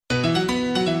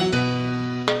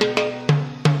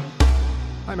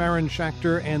I'm Aaron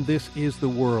Schachter, and this is The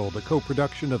World, a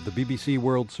co-production of the BBC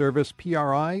World Service,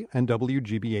 PRI, and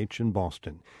WGBH in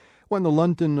Boston. When the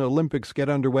London Olympics get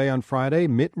underway on Friday,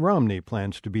 Mitt Romney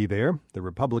plans to be there. The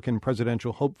Republican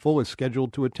presidential hopeful is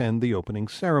scheduled to attend the opening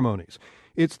ceremonies.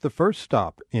 It's the first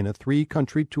stop in a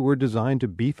three-country tour designed to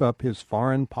beef up his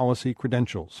foreign policy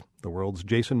credentials. The World's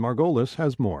Jason Margolis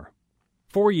has more.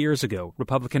 4 years ago,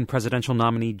 Republican presidential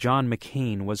nominee John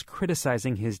McCain was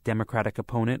criticizing his Democratic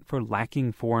opponent for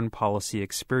lacking foreign policy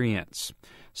experience.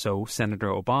 So Senator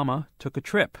Obama took a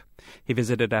trip. He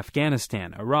visited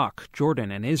Afghanistan, Iraq, Jordan,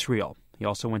 and Israel. He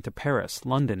also went to Paris,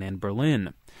 London, and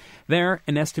Berlin. There,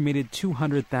 an estimated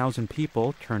 200,000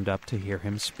 people turned up to hear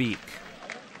him speak.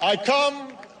 I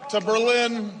come to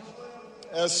Berlin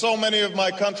as so many of my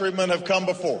countrymen have come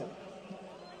before.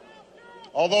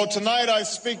 Although tonight I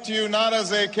speak to you not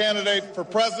as a candidate for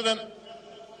president,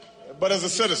 but as a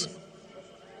citizen.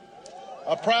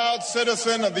 A proud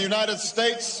citizen of the United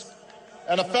States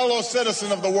and a fellow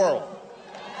citizen of the world.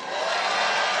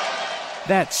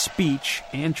 That speech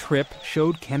and trip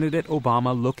showed candidate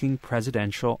Obama looking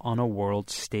presidential on a world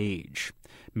stage.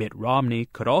 Mitt Romney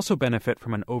could also benefit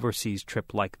from an overseas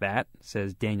trip like that,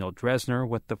 says Daniel Dresner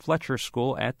with the Fletcher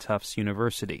School at Tufts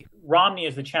University. Romney,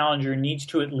 as the challenger, needs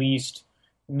to at least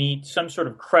meet some sort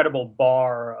of credible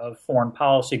bar of foreign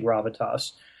policy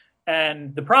gravitas.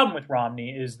 And the problem with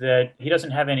Romney is that he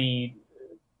doesn't have any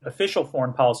official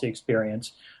foreign policy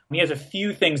experience. He has a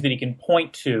few things that he can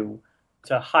point to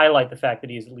highlight the fact that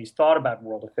he has at least thought about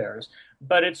world affairs.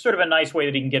 But it's sort of a nice way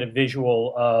that he can get a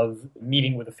visual of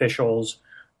meeting with officials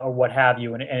or what have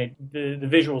you, and the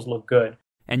visuals look good.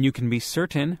 And you can be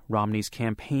certain Romney's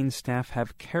campaign staff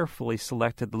have carefully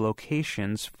selected the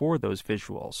locations for those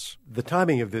visuals. The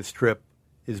timing of this trip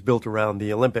is built around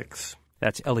the Olympics.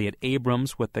 That's Elliot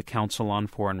Abrams with the Council on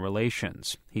Foreign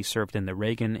Relations. He served in the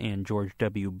Reagan and George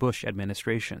W. Bush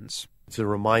administrations. It's a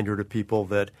reminder to people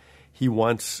that he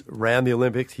once ran the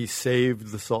Olympics. He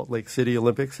saved the Salt Lake City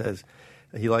Olympics, as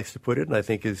he likes to put it, and I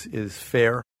think is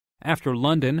fair. After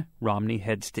London, Romney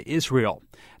heads to Israel.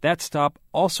 That stop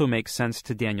also makes sense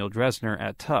to Daniel Dresner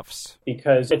at Tufts.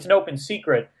 Because it's an open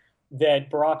secret that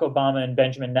Barack Obama and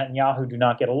Benjamin Netanyahu do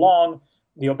not get along.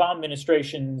 The Obama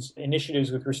administration's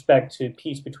initiatives with respect to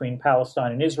peace between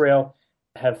Palestine and Israel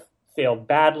have failed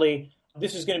badly.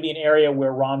 This is going to be an area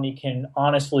where Romney can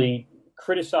honestly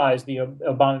criticize the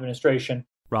Obama administration.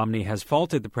 Romney has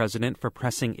faulted the president for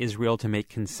pressing Israel to make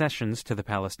concessions to the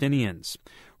Palestinians.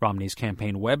 Romney's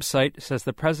campaign website says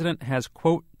the president has,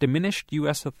 quote, diminished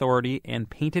U.S. authority and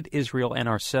painted Israel and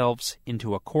ourselves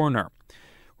into a corner.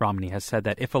 Romney has said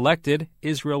that if elected,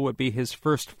 Israel would be his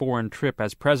first foreign trip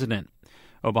as president.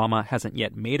 Obama hasn't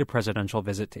yet made a presidential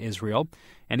visit to Israel,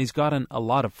 and he's gotten a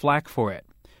lot of flack for it.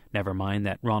 Never mind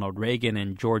that Ronald Reagan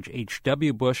and George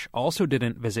H.W. Bush also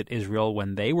didn't visit Israel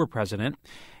when they were president,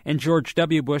 and George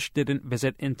W. Bush didn't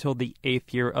visit until the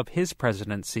 8th year of his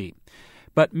presidency.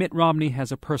 But Mitt Romney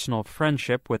has a personal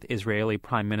friendship with Israeli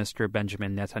Prime Minister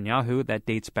Benjamin Netanyahu that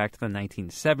dates back to the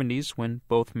 1970s when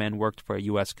both men worked for a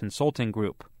U.S. consulting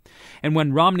group. And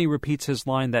when Romney repeats his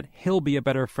line that he'll be a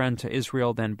better friend to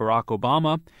Israel than Barack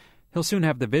Obama, he'll soon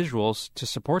have the visuals to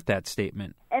support that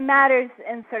statement. It matters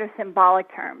in sort of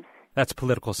symbolic terms. That's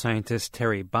political scientist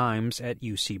Terry Bimes at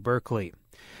UC Berkeley.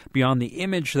 Beyond the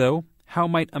image, though, how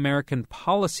might American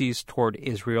policies toward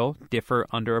Israel differ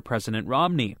under a President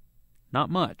Romney? Not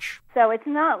much. So it's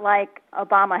not like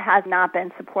Obama has not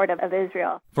been supportive of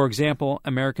Israel. For example,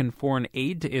 American foreign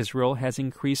aid to Israel has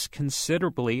increased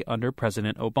considerably under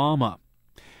President Obama.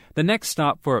 The next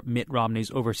stop for Mitt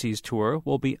Romney's overseas tour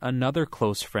will be another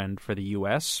close friend for the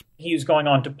U.S. He's going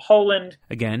on to Poland.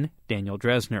 Again, Daniel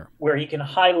Dresner. Where he can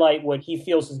highlight what he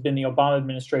feels has been the Obama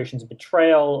administration's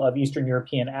betrayal of Eastern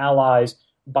European allies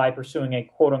by pursuing a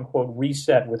quote-unquote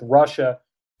reset with Russia.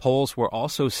 Poles were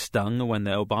also stung when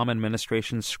the Obama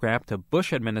administration scrapped a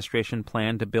Bush administration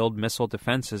plan to build missile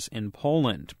defenses in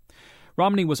Poland.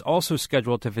 Romney was also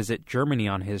scheduled to visit Germany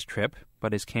on his trip,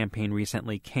 but his campaign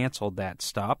recently canceled that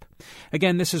stop.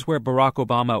 Again, this is where Barack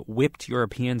Obama whipped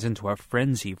Europeans into a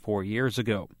frenzy 4 years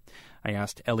ago. I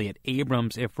asked Elliot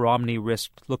Abrams if Romney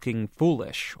risked looking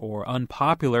foolish or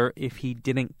unpopular if he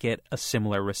didn't get a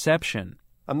similar reception.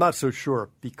 I'm not so sure,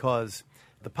 because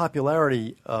the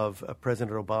popularity of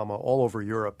President Obama all over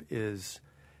Europe is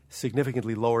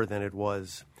significantly lower than it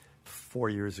was 4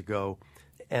 years ago.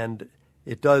 And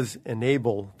it does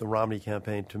enable the Romney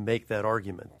campaign to make that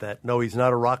argument that, no, he's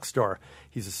not a rock star.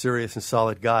 He's a serious and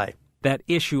solid guy. That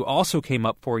issue also came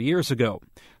up 4 years ago.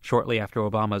 Shortly after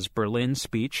Obama's Berlin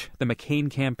speech, the McCain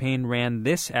campaign ran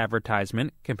this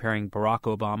advertisement comparing Barack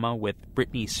Obama with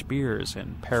Britney Spears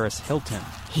and Paris Hilton.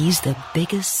 He's the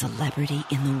biggest celebrity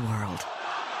in the world.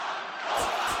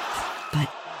 But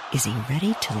is he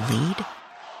ready to lead?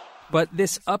 But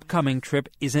this upcoming trip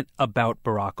isn't about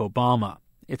Barack Obama.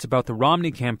 It's about the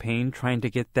Romney campaign trying to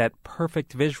get that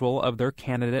perfect visual of their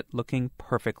candidate looking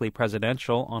perfectly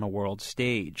presidential on a world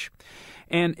stage.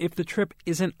 And if the trip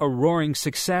isn't a roaring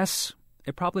success,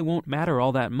 it probably won't matter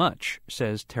all that much,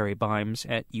 says Terry Bimes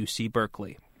at UC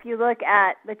Berkeley. If you look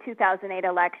at the 2008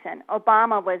 election,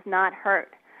 Obama was not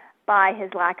hurt by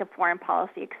his lack of foreign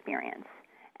policy experience.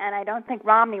 And I don't think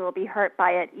Romney will be hurt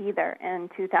by it either in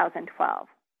 2012.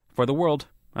 For The World,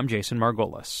 I'm Jason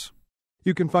Margolis.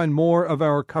 You can find more of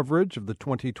our coverage of the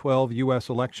 2012 U.S.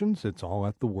 elections. It's all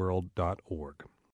at theworld.org.